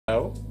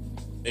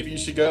Maybe you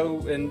should go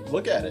and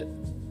look at it.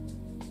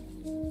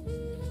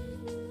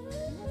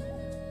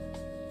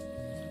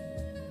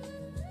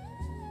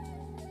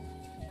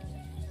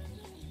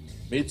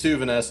 Me too,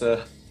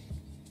 Vanessa.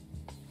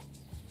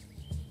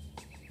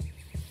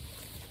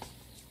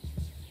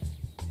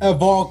 A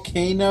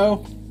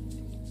volcano?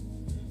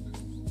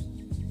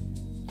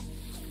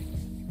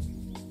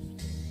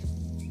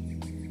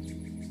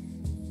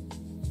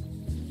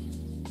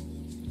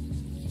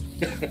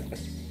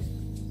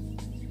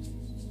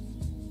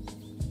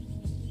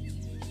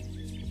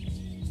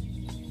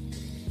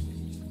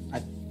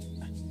 I,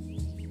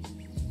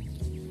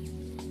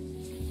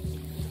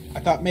 I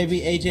thought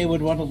maybe AJ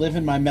would want to live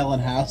in my melon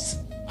house.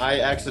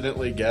 I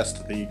accidentally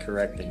guessed the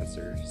correct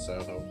answer,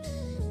 so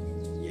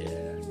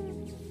yeah.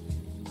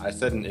 I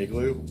said an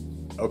igloo.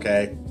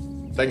 Okay.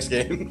 Thanks,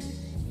 game.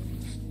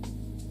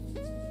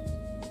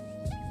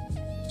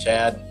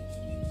 Chad.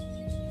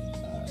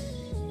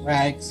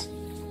 Rags.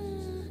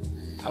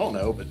 I don't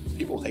know, but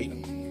people hate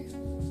him.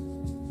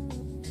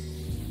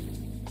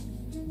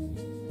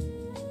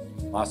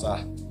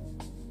 Masa.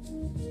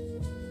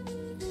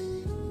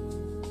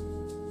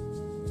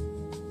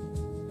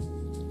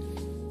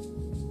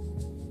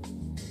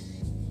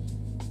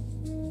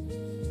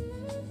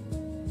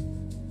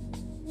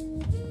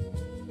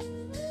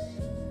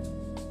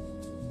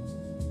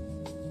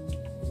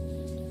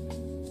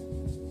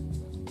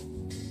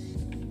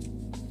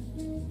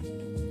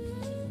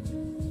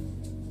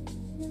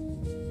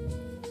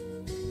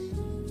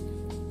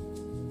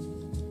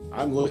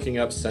 I'm looking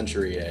up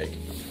century egg.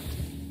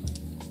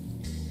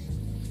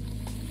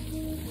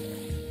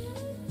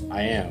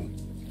 I am.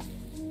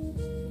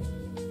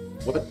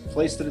 What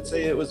place did it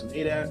say it was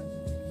made at?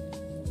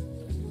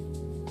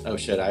 Oh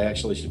shit, I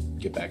actually should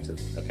get back to...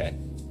 Okay.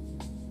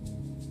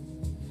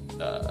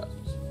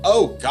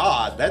 Oh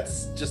god,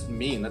 that's just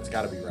mean. That's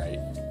gotta be right.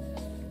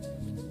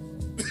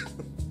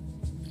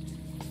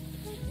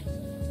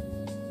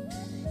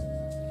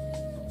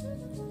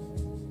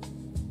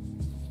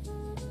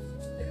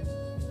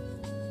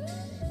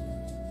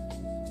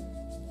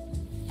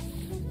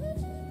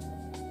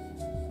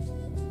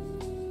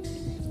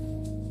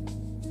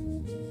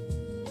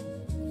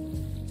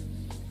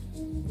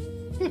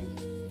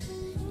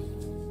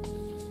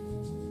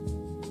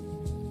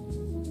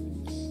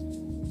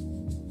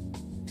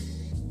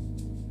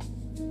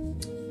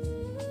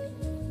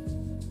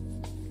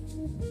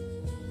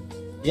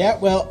 Yeah,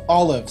 well,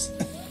 olives.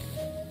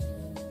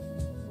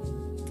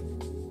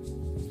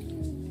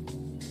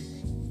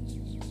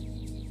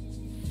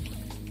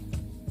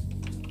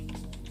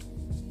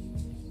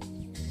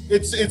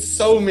 It's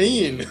so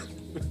mean.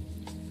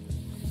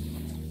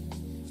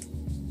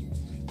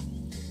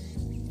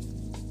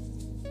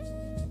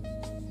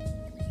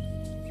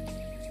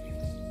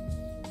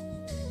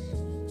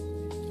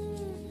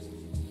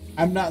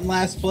 I'm not in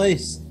last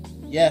place.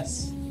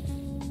 Yes.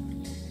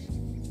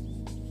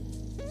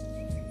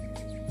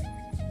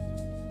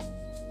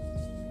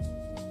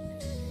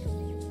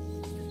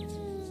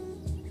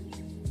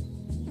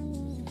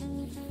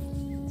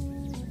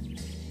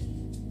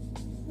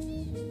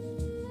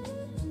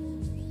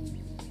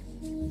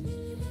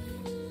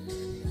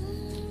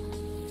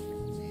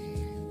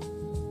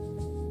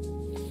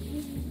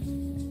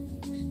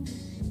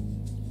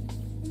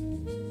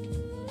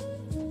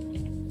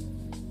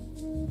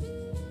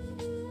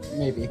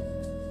 Maybe.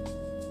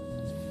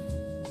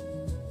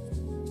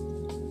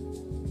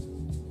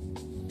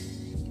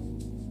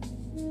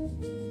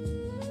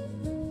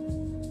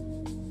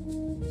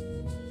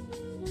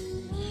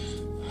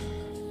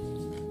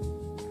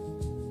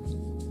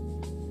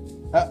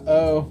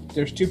 Uh-oh.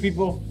 There's two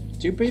people.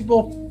 Two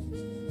people.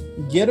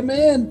 Get them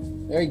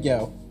in. There you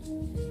go.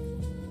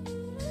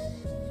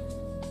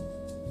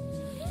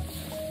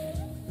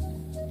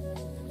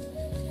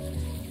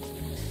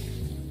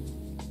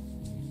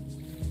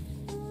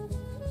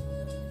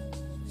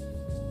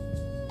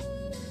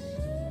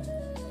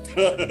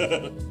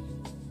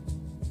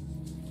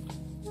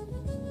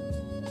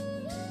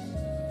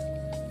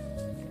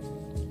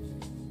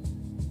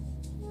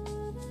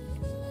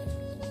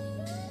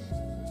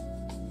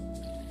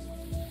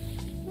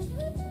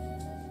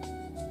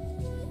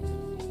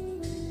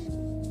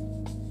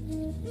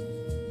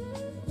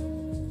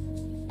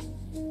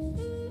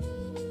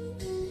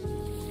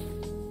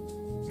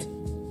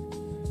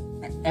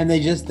 And they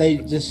just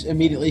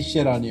immediately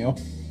shit on you.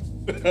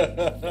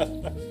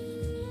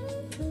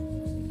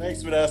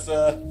 Thanks,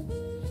 Vanessa.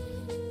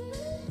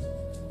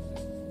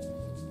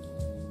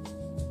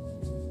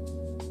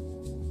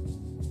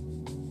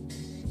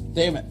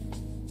 Damn it.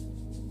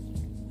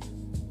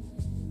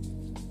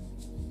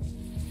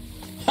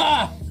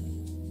 Ha!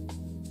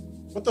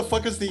 What the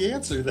fuck is the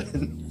answer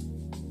then?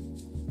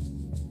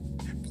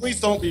 Please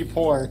don't be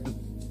porn.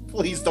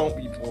 Please don't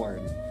be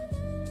porn.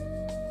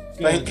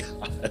 Thank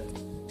God.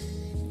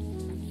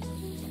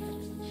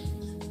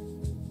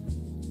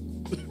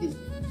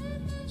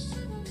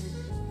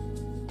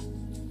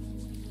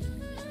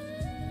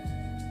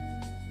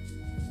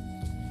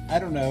 I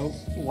don't know.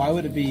 Why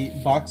would it be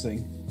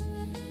boxing?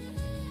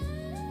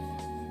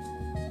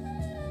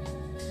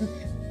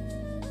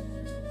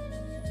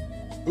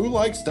 Who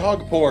likes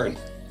dog porn?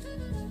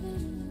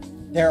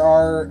 There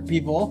are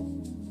people.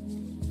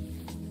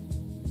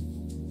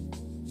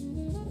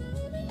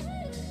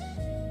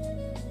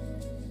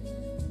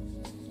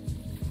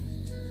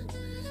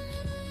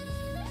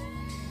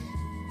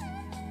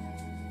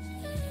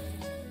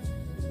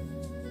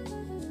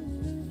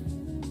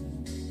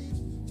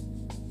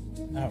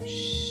 Oh,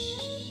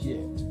 shit.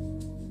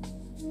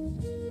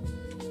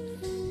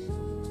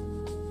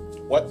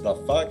 What the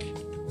fuck?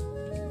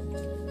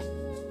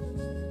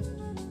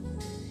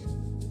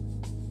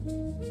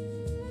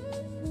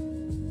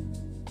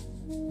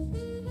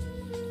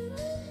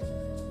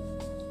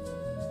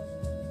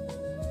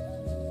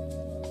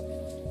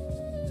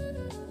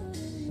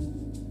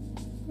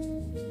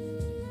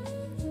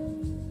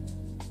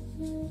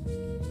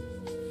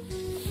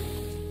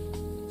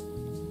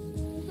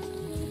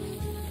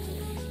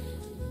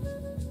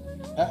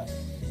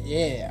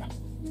 Yeah.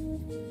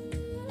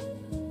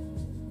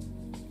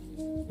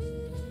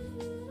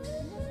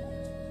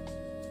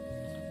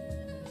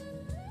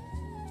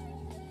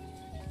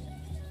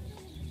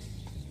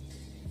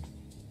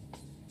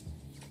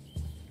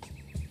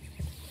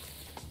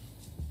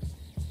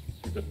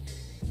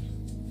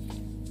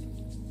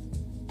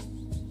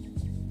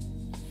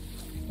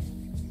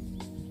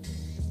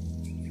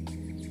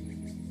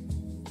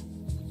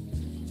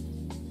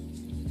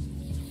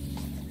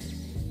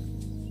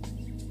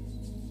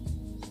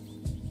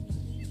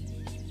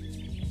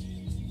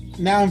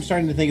 Now I'm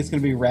starting to think it's going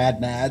to be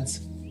Rad Nads.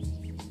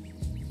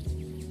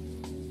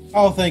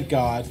 Oh, thank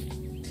God.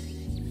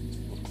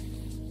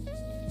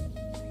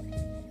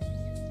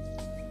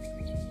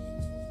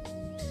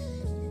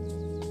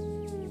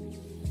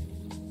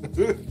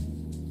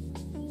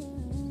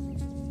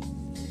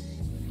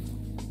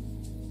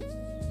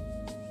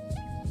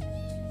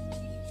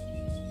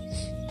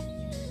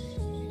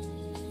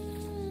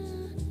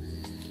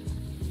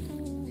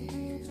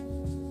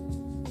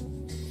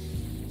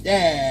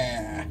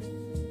 Yeah.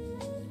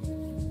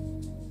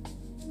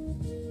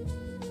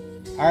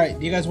 All right.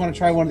 Do you guys want to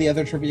try one of the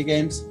other trivia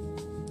games?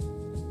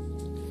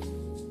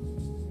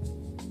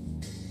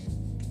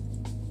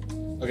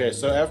 Okay,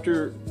 so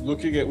after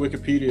looking at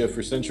Wikipedia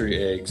for century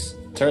eggs,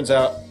 turns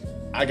out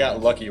I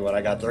got lucky when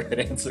I got the right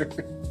answer.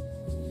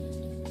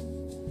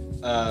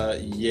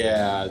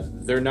 Yeah,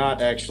 they're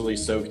not actually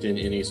soaked in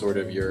any sort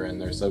of urine.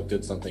 They're soaked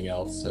in something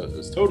else, so it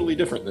was totally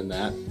different than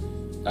that.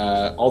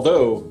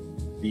 Although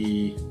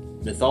the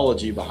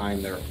mythology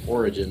behind their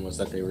origin was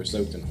that they were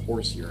soaked in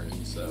horse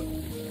urine, so...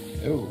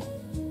 Oh.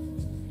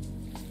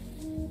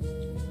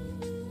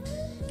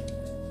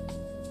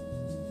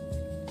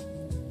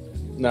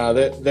 No,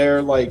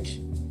 they're like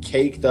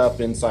caked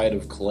up inside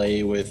of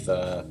clay with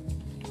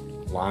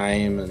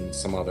lime and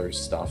some other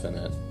stuff in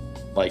it.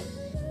 Like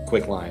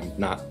quick lime,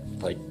 not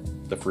like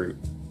the fruit.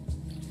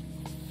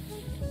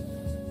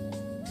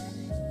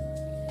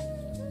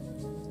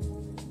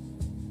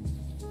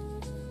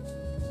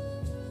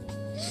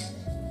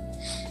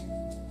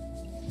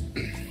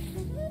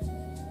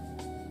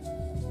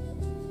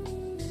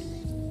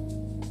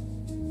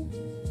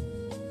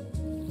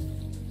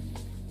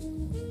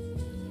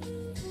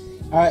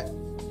 All right.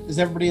 Is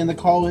everybody in the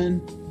call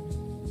in?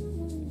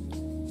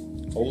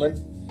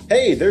 Colon?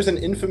 Hey, there's an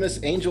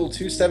infamous Angel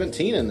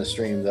 217 in the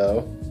stream,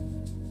 though.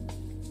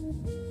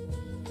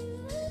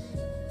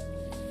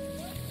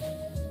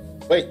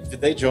 Wait,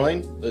 did they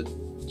join?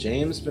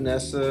 James,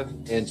 Vanessa,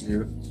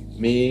 Andrew,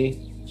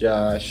 me,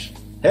 Josh.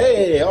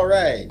 Hey, all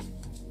right.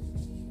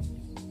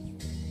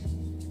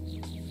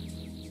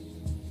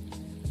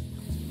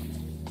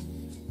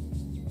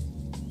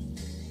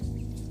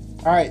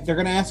 All right. They're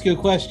going to ask you a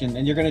question,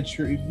 and you're going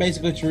to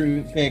basically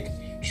pick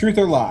truth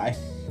or lie.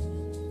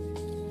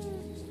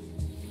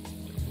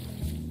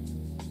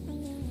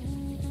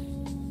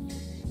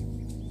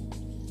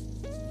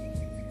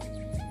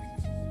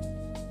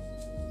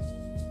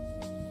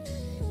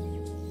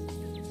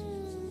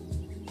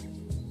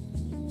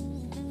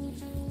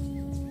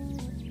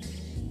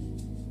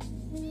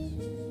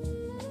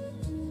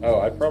 Oh,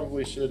 I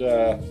probably should,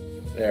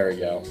 there we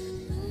go.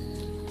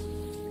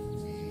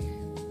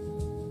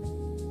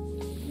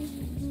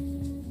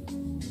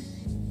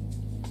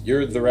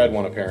 You're the red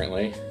one,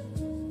 apparently.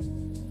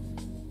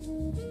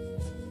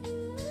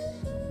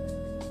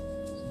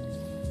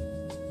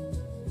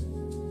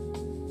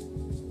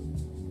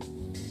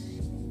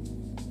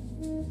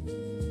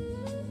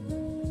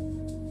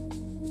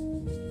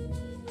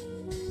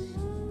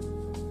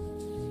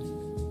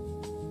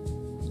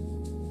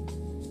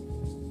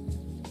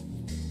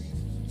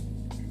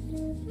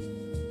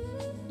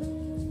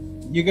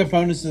 You get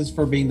bonuses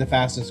for being the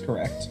fastest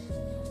correct.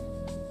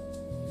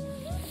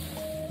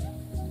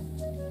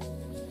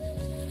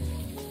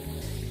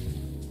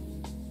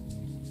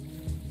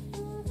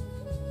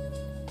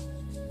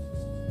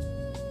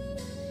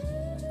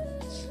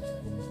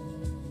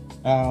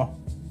 Oh.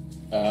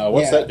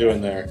 What's Yeah. that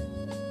doing there?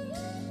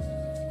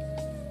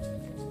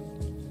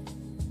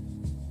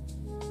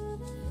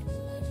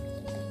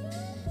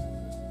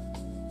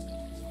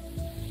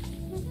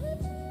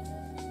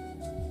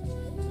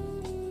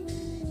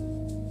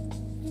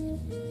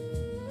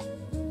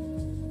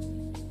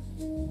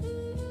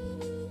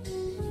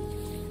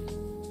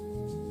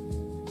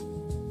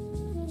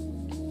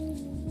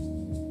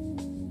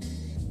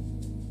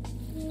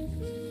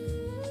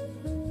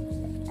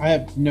 I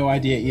have no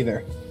idea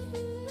either.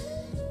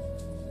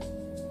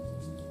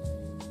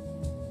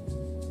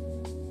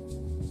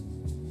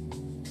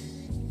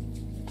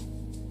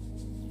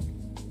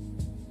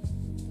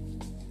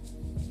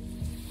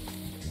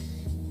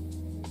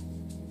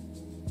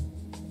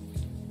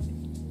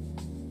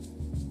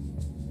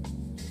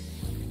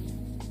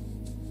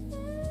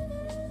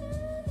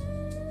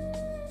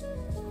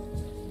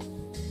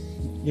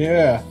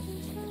 Yeah.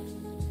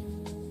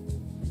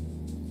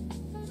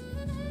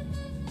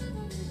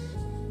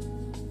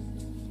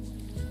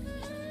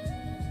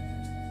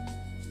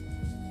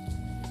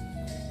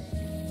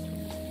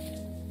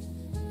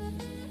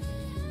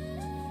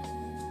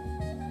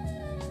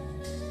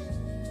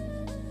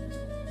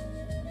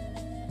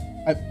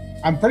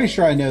 I'm pretty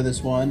sure I know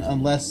this one,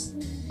 unless,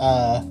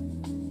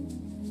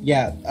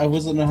 yeah, I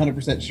wasn't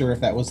 100% sure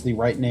if that was the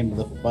right name of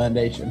the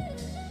foundation.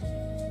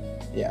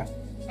 Yeah.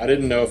 I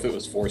didn't know if it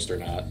was forced or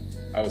not.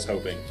 I was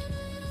hoping.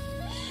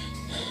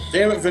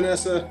 Damn it,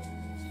 Vanessa!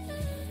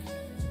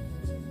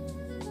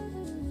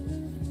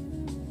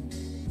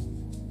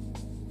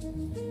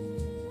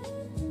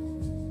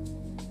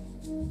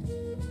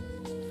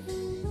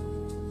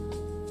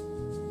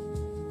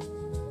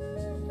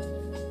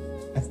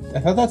 I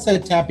thought that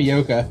said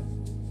tapioca.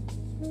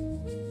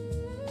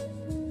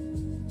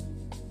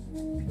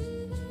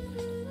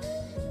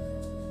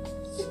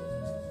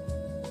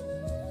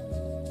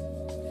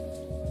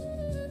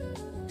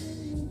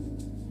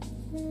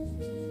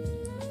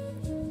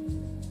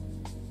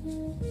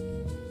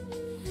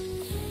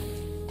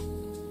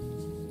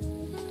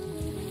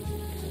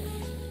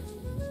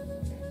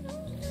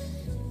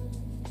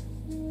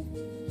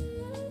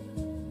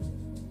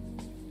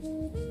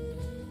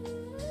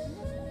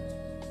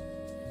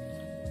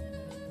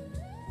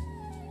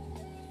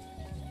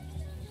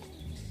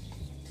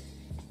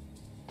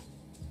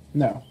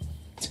 No.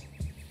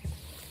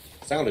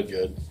 Sounded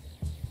good.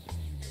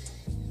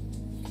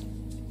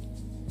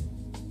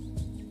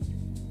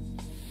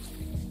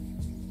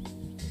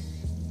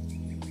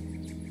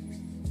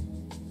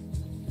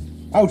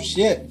 Oh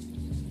shit.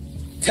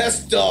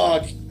 Test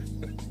dog!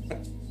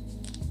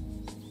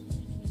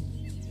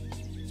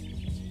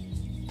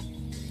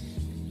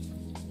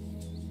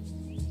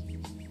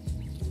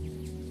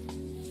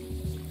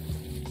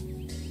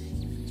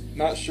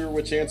 Not sure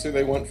which answer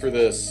they want for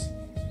this.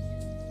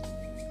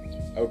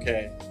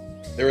 Okay.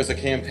 There was a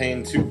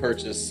campaign to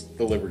purchase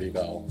the Liberty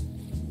Bell.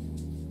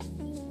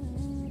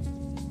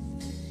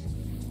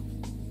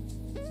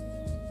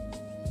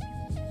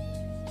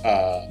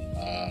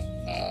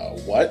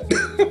 What?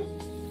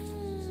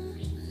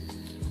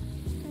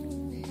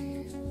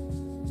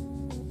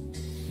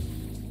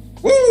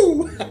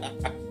 Woo!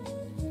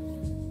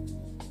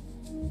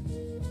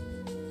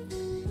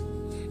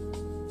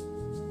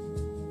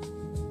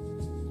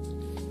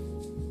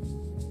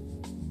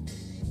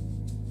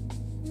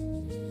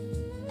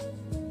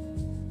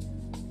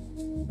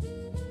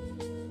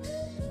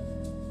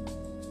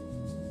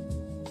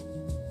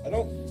 I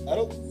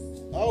don't,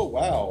 oh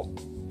wow.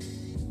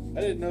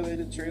 I didn't know they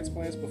did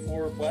transplants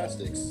before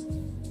plastics.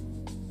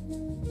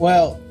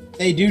 Well,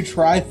 they do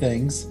try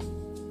things.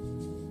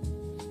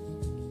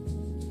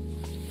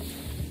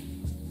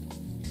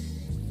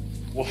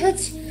 What?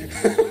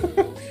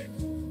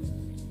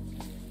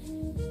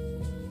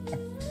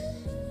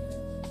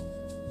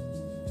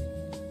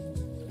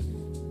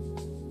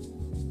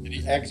 Did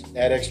he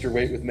add extra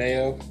weight with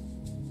mayo?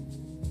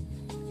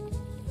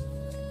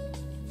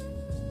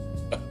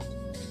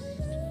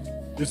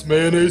 Is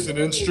mayonnaise an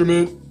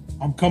instrument?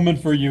 I'm coming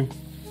for you.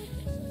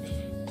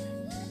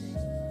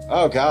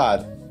 Oh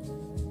God,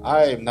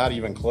 I am not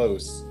even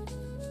close.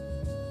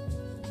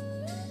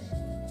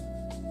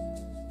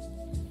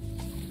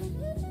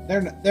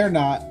 They're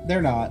not.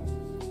 They're not.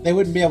 They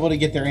wouldn't be able to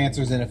get their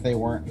answers in if they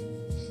weren't.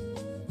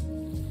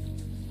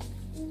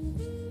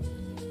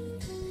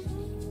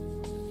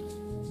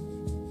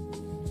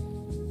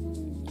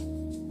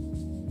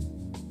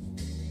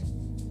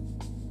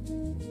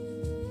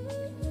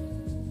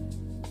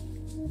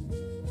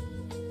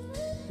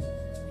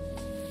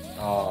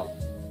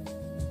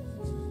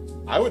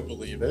 I would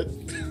believe it.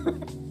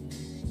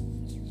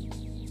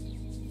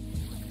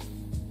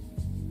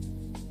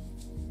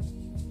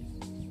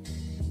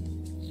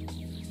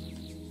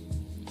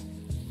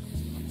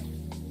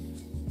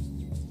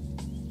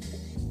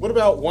 What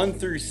about 1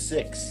 through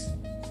 6?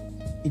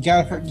 You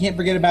can't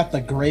forget about the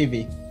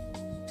gravy.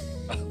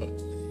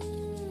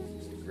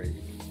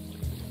 Gravy.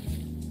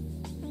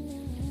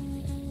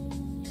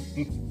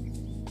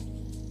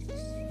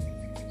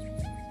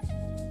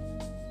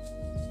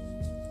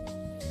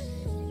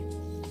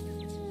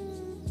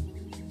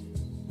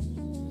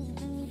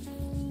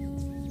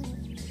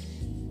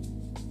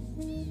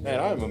 Man,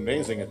 I'm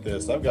amazing at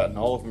this. I've gotten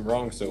all of them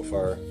wrong so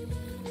far.